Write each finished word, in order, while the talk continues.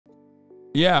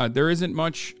yeah, there isn't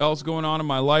much else going on in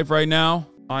my life right now.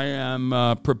 I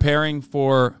am preparing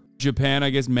for Japan, I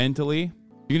guess, mentally.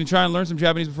 You gonna try and learn some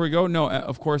Japanese before you go? No,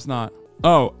 of course not.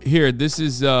 Oh, here, this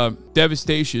is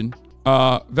Devastation.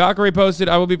 Valkyrie posted,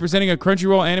 I will be presenting a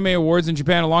Crunchyroll Anime Awards in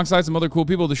Japan alongside some other cool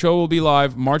people. The show will be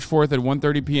live March 4th at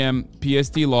 1:30 p.m.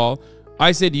 PST lol.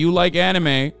 I said, you like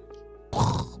anime?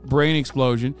 Brain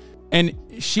explosion. And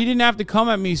she didn't have to come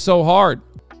at me so hard,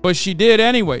 but she did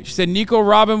anyway. She said, Nico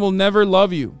Robin will never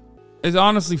love you. It's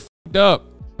honestly fucked up.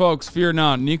 Folks, fear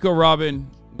not. Nico Robin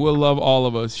will love all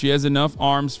of us. She has enough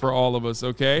arms for all of us,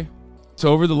 okay? It's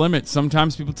over the limit.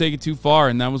 Sometimes people take it too far,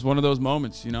 and that was one of those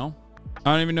moments, you know?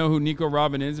 I don't even know who Nico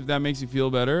Robin is, if that makes you feel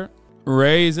better.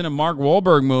 Ray is in a Mark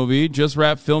Wahlberg movie, just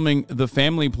wrapped filming The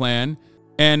Family Plan.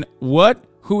 And what?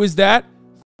 Who is that?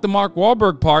 The Mark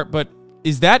Wahlberg part, but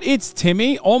is that It's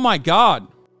Timmy? Oh my God.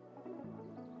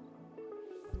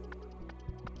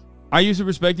 I used to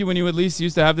respect you when you at least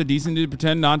used to have the decency to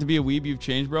pretend not to be a weeb. You've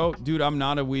changed, bro. Dude, I'm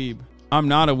not a weeb. I'm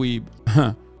not a weeb.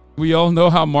 We all know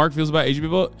how Mark feels about Asian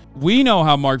people. We know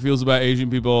how Mark feels about Asian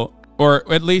people, or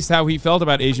at least how he felt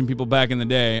about Asian people back in the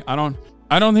day. I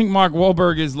don't think Mark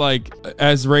Wahlberg is like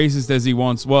as racist as he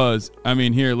once was. I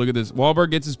mean, here, look at this.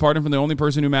 Wahlberg gets his pardon from the only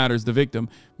person who matters, the victim.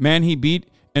 Man he beat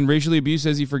and racially abused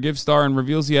says he forgives Star and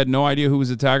reveals he had no idea who his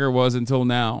attacker was until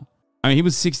now. I mean, he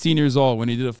was 16 years old when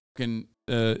he did a fucking,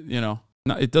 you know,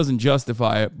 it doesn't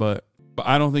justify it, but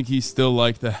I don't think he's still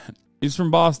like that. He's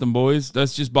from Boston, boys.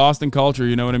 That's just Boston culture.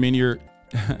 You know what I mean? You're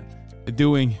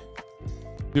doing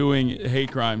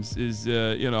hate crimes is,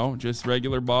 you know, just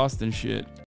regular Boston shit.